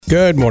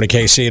Good morning,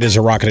 KC. It is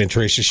a Rocket and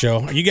Teresa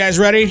show. Are you guys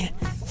ready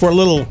for a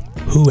little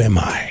Who Am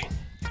I?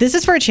 This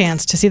is for a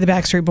chance to see the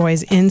Backstreet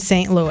Boys in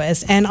St.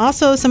 Louis and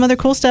also some other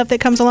cool stuff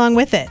that comes along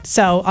with it.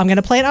 So I'm going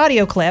to play an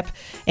audio clip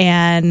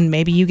and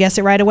maybe you guess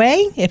it right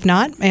away. If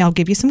not, I'll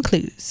give you some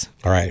clues.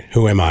 All right,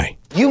 who am I?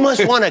 You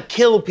must want to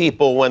kill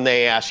people when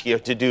they ask you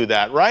to do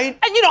that, right? And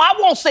I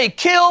won't say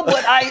kill,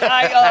 but I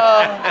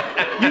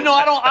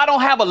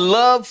don't have a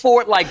love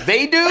for it like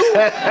they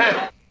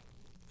do.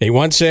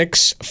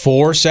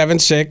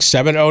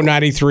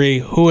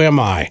 816-476-7093. Who am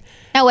I?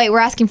 No, wait, we're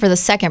asking for the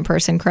second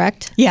person,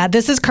 correct? Yeah,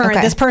 this is current.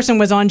 Okay. This person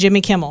was on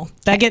Jimmy Kimmel.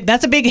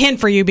 That's a big hint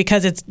for you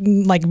because it's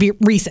like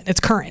recent. It's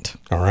current.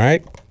 All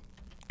right.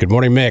 Good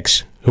morning,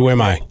 Mix. Who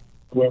am I?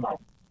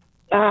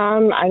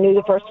 I knew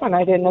the first one.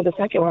 I didn't know the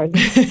second one.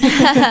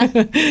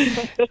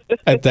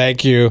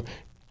 Thank you.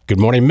 Good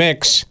morning,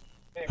 Mix.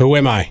 Who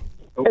am I?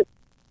 Is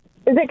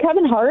it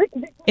Kevin Hart?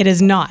 It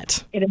is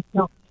not. It is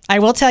not. I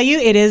will tell you,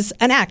 it is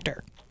an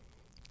actor.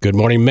 Good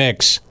morning,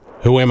 Mix.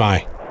 Who am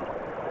I?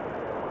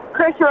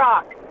 Chris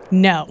Rock.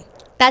 No.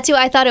 That's who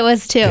I thought it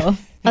was too.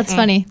 That's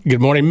funny.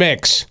 Good morning,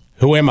 Mix.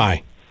 Who am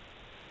I?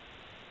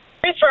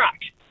 Chris Rock.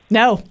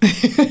 No.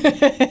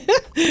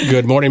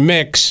 Good morning,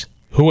 Mix.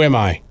 Who am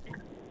I?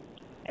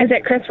 Is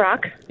it Chris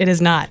Rock? It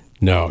is not.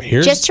 No.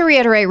 Just to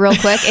reiterate real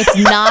quick, it's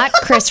not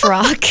Chris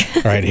Rock.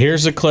 All right,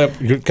 here's the clip.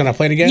 Can I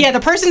play it again? Yeah, the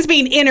person's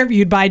being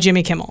interviewed by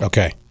Jimmy Kimmel.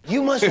 Okay.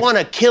 You must want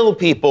to kill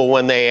people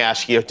when they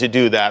ask you to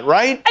do that,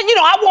 right? And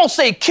I won't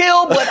say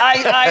kill, but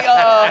I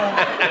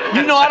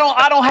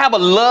don't have a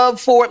love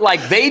for it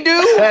like they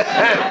do.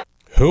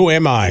 Who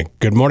am I?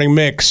 Good morning,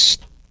 Mix.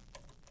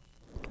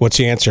 What's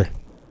the answer?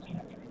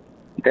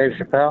 Dave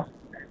Chappelle?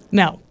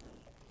 No.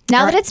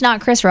 Now that it's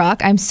not Chris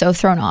Rock, I'm so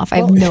thrown off. I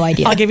have no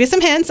idea. I'll give you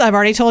some hints. I've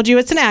already told you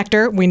it's an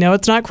actor. We know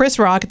it's not Chris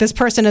Rock. This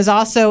person is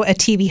also a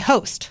TV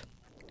host.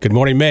 Good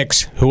morning,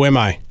 Mix. Who am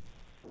I?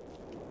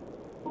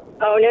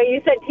 Oh, no,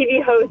 you said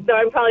TV host, so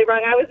I'm probably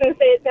wrong. I was going to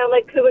say it sounded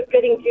like Cuba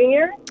Gooding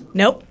Jr.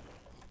 Nope.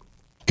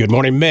 Good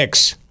morning,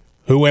 Mix.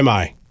 Who am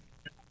I?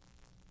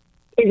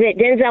 Is it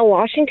Denzel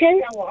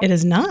Washington? It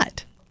is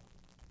not.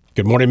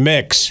 Good morning,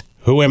 Mix.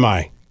 Who am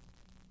I?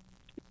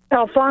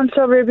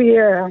 Alfonso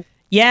Ribeiro.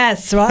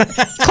 Yes. Well,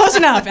 close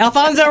enough.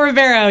 Alfonso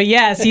Ribeiro.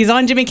 Yes. He's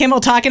on Jimmy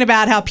Kimmel talking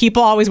about how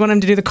people always want him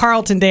to do the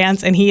Carlton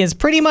dance, and he is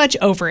pretty much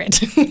over it.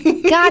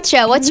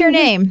 Gotcha. What's your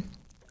name?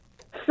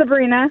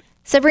 Sabrina.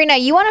 Sabrina,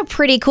 you won a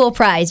pretty cool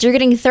prize. You're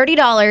getting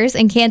 $30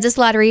 in Kansas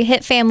Lottery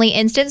Hit Family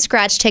Instant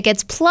Scratch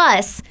tickets,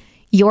 plus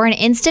you're an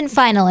instant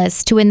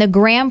finalist to win the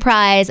grand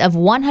prize of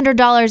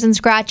 $100 in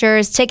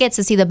scratchers, tickets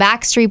to see the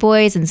Backstreet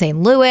Boys in St.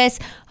 Louis,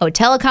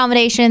 hotel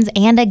accommodations,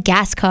 and a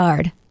gas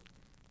card.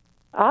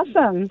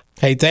 Awesome.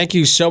 Hey, thank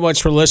you so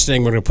much for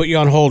listening. We're going to put you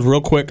on hold real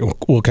quick.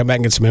 We'll come back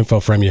and get some info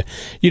from you.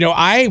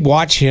 I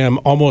watch him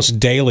almost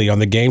daily on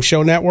the Game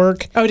Show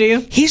Network. Oh, do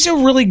you? He's a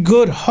really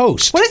good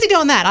host. What does he do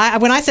on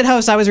that? When I said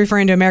host, I was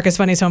referring to America's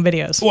Funniest Home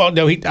Videos. Well,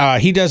 no,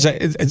 he does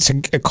it's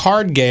a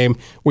card game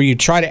where you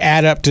try to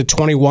add up to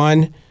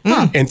 21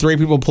 and 3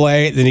 people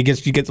play. Then you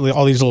get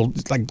all these little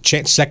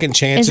second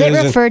chances. Is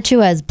it referred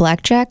to as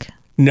blackjack?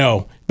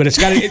 No, but it's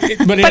got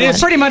but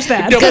it's pretty much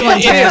that. No,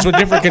 it is with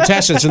different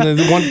contestants, and then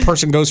the one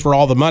person goes for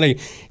all the money.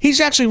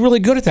 He's actually really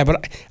good at that,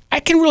 but I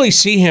can really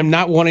see him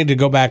not wanting to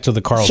go back to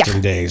the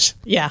Carlton days.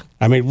 Yeah.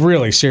 I mean,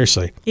 really,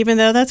 seriously. Even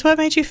though that's what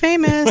made you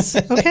famous.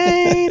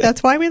 Okay,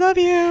 that's why we love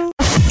you.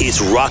 It's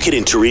Rocket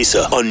and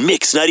Teresa on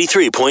Mix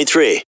 93.3.